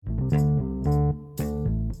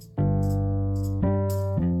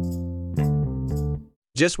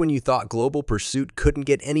Just when you thought Global Pursuit couldn't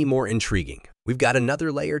get any more intriguing, we've got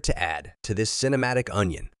another layer to add to this cinematic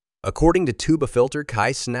onion. According to Tuba Filter,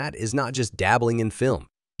 Cenat is not just dabbling in film.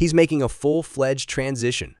 He's making a full-fledged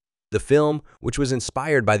transition. The film, which was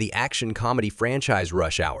inspired by the action comedy franchise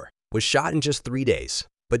Rush Hour, was shot in just 3 days.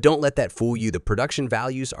 But don't let that fool you. The production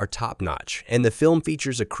values are top-notch, and the film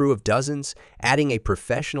features a crew of dozens, adding a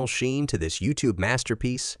professional sheen to this YouTube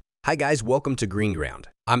masterpiece. Hi guys, welcome to Green Ground.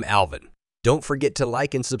 I'm Alvin. Don't forget to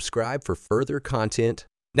like and subscribe for further content.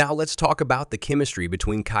 Now let's talk about the chemistry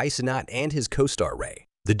between Cenat and his co-star Ray.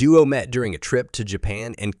 The duo met during a trip to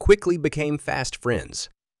Japan and quickly became fast friends.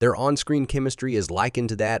 Their on-screen chemistry is likened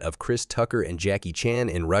to that of Chris Tucker and Jackie Chan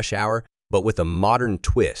in Rush Hour, but with a modern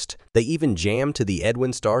twist. They even jammed to the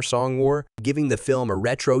Edwin Starr song War, giving the film a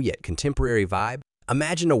retro yet contemporary vibe.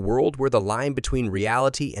 Imagine a world where the line between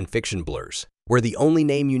reality and fiction blurs, where the only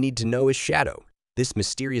name you need to know is Shadow. This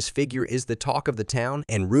mysterious figure is the talk of the town,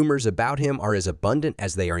 and rumors about him are as abundant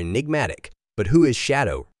as they are enigmatic. But who is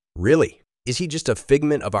Shadow, really? Is he just a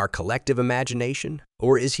figment of our collective imagination?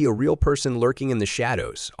 Or is he a real person lurking in the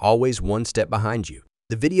shadows, always one step behind you?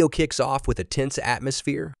 The video kicks off with a tense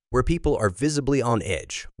atmosphere where people are visibly on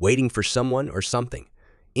edge, waiting for someone or something.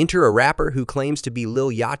 Enter a rapper who claims to be Lil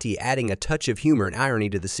Yachty, adding a touch of humor and irony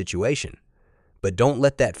to the situation. But don't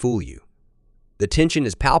let that fool you. The tension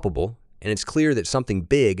is palpable, and it's clear that something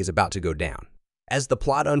big is about to go down. As the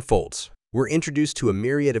plot unfolds, we're introduced to a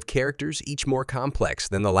myriad of characters, each more complex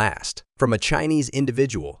than the last. From a Chinese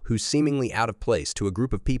individual who's seemingly out of place to a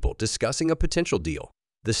group of people discussing a potential deal.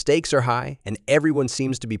 The stakes are high, and everyone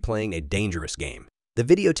seems to be playing a dangerous game. The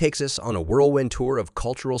video takes us on a whirlwind tour of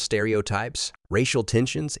cultural stereotypes, racial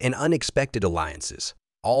tensions, and unexpected alliances,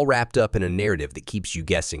 all wrapped up in a narrative that keeps you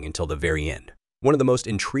guessing until the very end. One of the most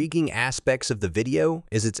intriguing aspects of the video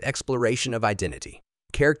is its exploration of identity.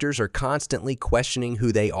 Characters are constantly questioning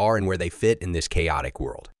who they are and where they fit in this chaotic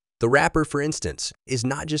world. The rapper, for instance, is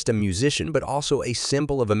not just a musician but also a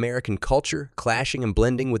symbol of American culture, clashing and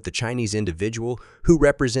blending with the Chinese individual who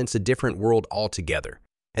represents a different world altogether.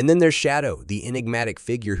 And then there's Shadow, the enigmatic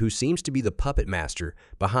figure who seems to be the puppet master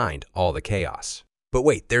behind all the chaos. But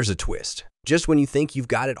wait, there's a twist. Just when you think you've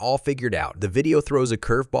got it all figured out, the video throws a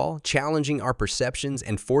curveball, challenging our perceptions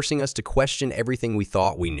and forcing us to question everything we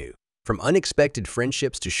thought we knew. From unexpected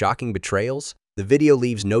friendships to shocking betrayals, the video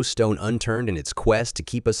leaves no stone unturned in its quest to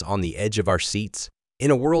keep us on the edge of our seats. In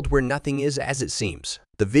a world where nothing is as it seems,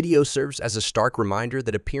 the video serves as a stark reminder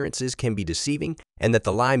that appearances can be deceiving and that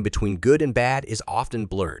the line between good and bad is often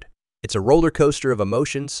blurred. It's a roller coaster of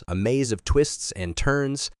emotions, a maze of twists and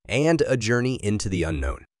turns, and a journey into the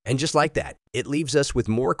unknown. And just like that, it leaves us with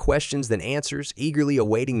more questions than answers, eagerly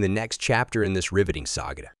awaiting the next chapter in this riveting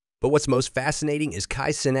saga. But what's most fascinating is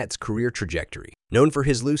Cenat's career trajectory. Known for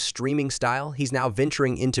his loose streaming style, he's now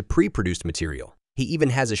venturing into pre-produced material. He even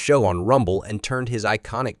has a show on Rumble and turned his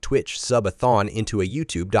iconic Twitch subathon into a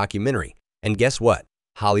YouTube documentary. And guess what?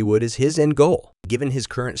 Hollywood is his end goal. Given his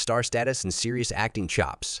current star status and serious acting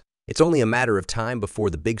chops, it's only a matter of time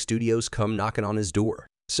before the big studios come knocking on his door.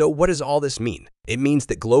 So what does all this mean? It means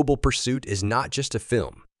that Global Pursuit is not just a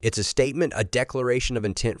film. It's a statement, a declaration of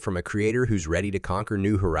intent from a creator who's ready to conquer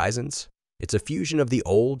new horizons. It's a fusion of the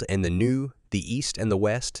old and the new, the East and the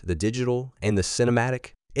West, the digital and the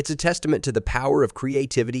cinematic. It's a testament to the power of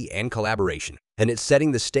creativity and collaboration, and it's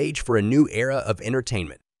setting the stage for a new era of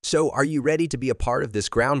entertainment. So are you ready to be a part of this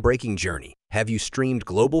groundbreaking journey? Have you streamed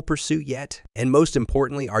Global Pursuit yet? And most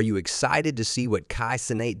importantly, are you excited to see what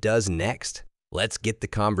Cenat does next? Let's get the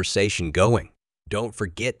conversation going. Don't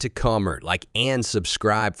forget to comment, like, and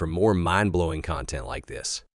subscribe for more mind-blowing content like this.